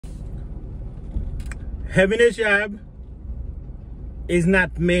Having a job is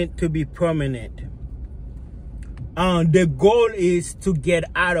not meant to be permanent. The goal is to get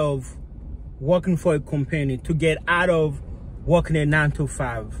out of working for a company, to get out of working a 9 to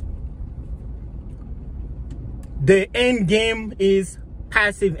 5. The end game is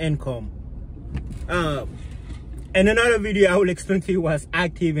passive income. In another video, I will explain to you what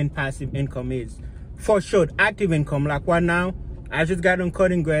active and passive income is. For short, active income, like right now, I just got on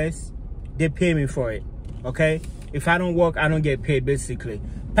cutting grass. They pay me for it, okay? If I don't work, I don't get paid, basically.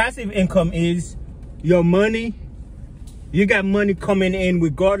 Passive income is your money. You got money coming in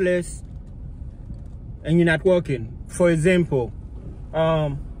regardless, and you're not working. For example,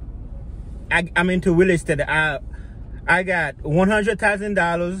 I'm into real estate. I got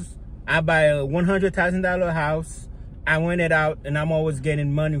 $100,000. I buy a $100,000 house. I rent it out, and I'm always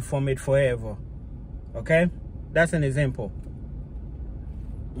getting money from it forever. Okay, that's an example.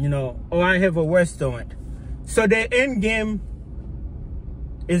 You know, or I have a restaurant. So the end game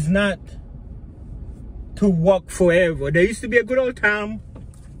is not to work forever. There used to be a good old time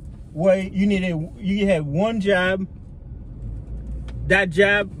where you have one job. That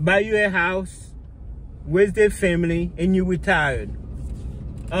job buy you a house, raise their family, and you retired.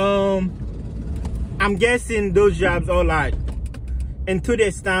 I'm guessing those jobs are like, in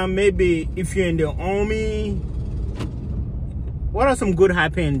today's time, maybe if you're in the army, what are some good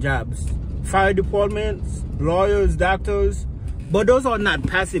high-paying jobs? Fire departments, lawyers, doctors. But those are not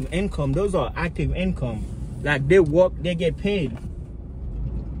passive income. Those are active income. Like, they work, they get paid.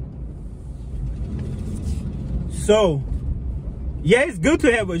 So, yeah, it's good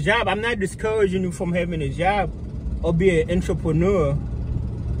to have a job. I'm not discouraging you from having a job or be an entrepreneur.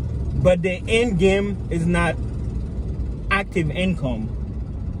 But the end game is not active income.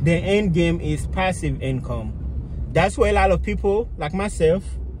 The end game is passive income. That's where a lot of people, like myself,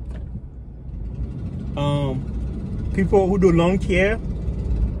 people who do lawn care,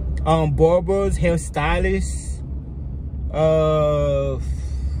 barbers, hairstylists,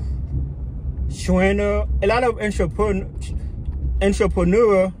 trainer, a lot of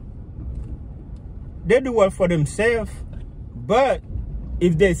entrepreneur, they do work for themselves, but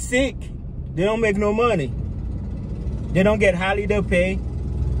if they're sick, they don't make no money. They don't get holiday pay.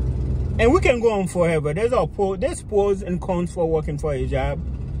 And we can go on forever. There's pros and cons for working for a job.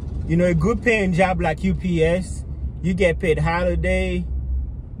 You know, a good paying job like UPS, you get paid holiday,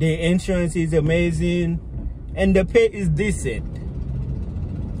 the insurance is amazing, and the pay is decent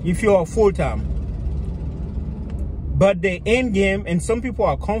if you are full-time. But the end game, and some people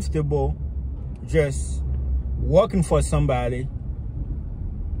are comfortable just working for somebody,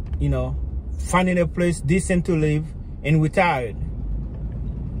 you know, finding a place decent to live and retired.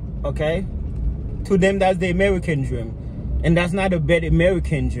 Okay? To them, that's the American dream. And that's not a bad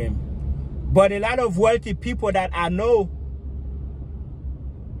American dream. But a lot of wealthy people that I know,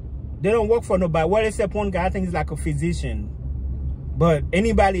 they don't work for nobody. Well, except one guy, I think he's like a physician. But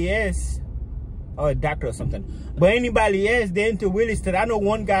anybody else, or a doctor or something. But anybody else, they're into real estate. I know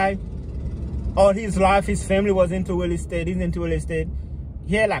one guy, all his life, his family was into real estate. He's into real estate.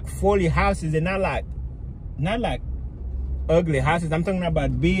 He had like 40 houses, and not like ugly houses. I'm talking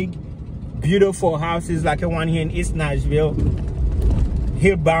about big, beautiful houses like the one here in East Nashville.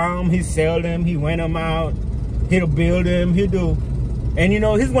 He'll buy them, he'll sell them, he rent them out, he'll build them, he'll do. And you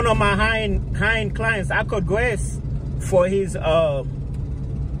know, he's one of my high-end clients. I cut grass for his for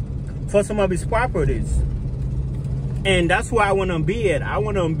some of his properties. And that's where I want to be at. I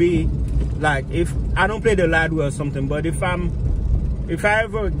want to be like, if I don't play the lottery or something, but if I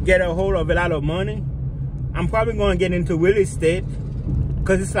ever get a hold of a lot of money, I'm probably going to get into real estate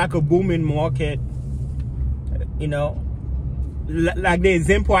because it's like a booming market. You know, like the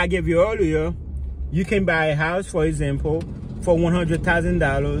example I gave you earlier, you can buy a house, for example, for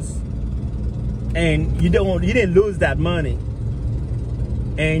 $100,000, and you didn't lose that money,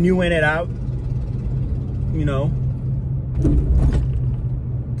 and you rent it out. You know,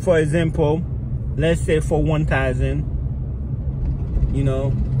 for example, let's say for $1,000. You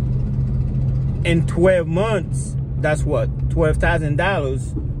know, in 12 months, that's what,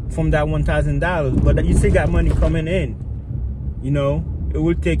 $12,000 from that $1,000. But you still got money coming in. You know, it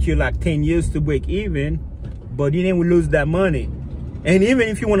will take you like 10 years to break even, but you didn't lose that money. And even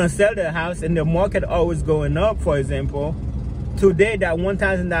if you want to sell the house and the market always going up, for example, today that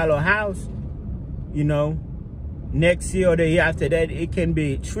 $1,000 house, you know, next year or the year after that, it can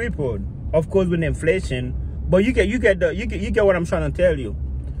be tripled. Of course, with inflation. But you get what I'm trying to tell you.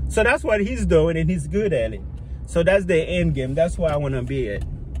 So that's what he's doing, and he's good at it. So that's the end game. That's where I want to be at.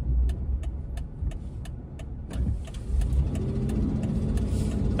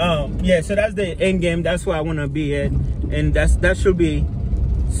 Yeah, so that's the end game. That's where I want to be at, and that should be.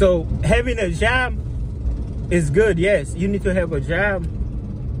 So having a job is good. Yes, you need to have a job.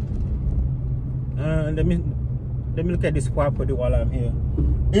 Let me look at this property while I'm here.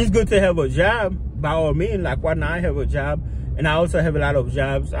 It's good to have a job, by all means. Like right now, I have a job, and I also have a lot of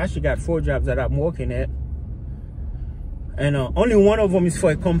jobs. I actually got 4 jobs that I'm working at, and only one of them is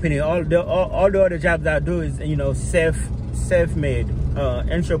for a company. All the other jobs I do is, you know, self-made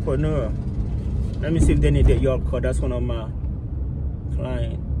entrepreneur. Let me see if they need a Yelp card. That's one of my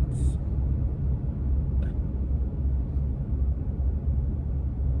clients.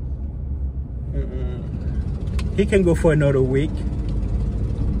 He can go for another week.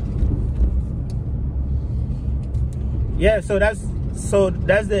 Yeah, so that's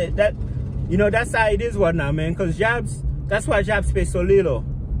that. You know, that's how it is right now, man. Because jobs, that's why jobs pay so little,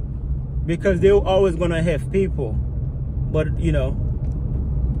 because they're always gonna have people. But you know,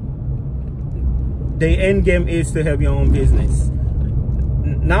 the end game is to have your own business.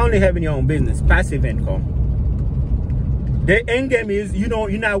 Not only having your own business, passive income. The end game is, you know,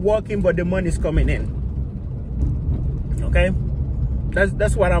 you're not working, but the money's coming in. Okay,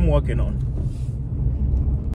 that's what I'm working on.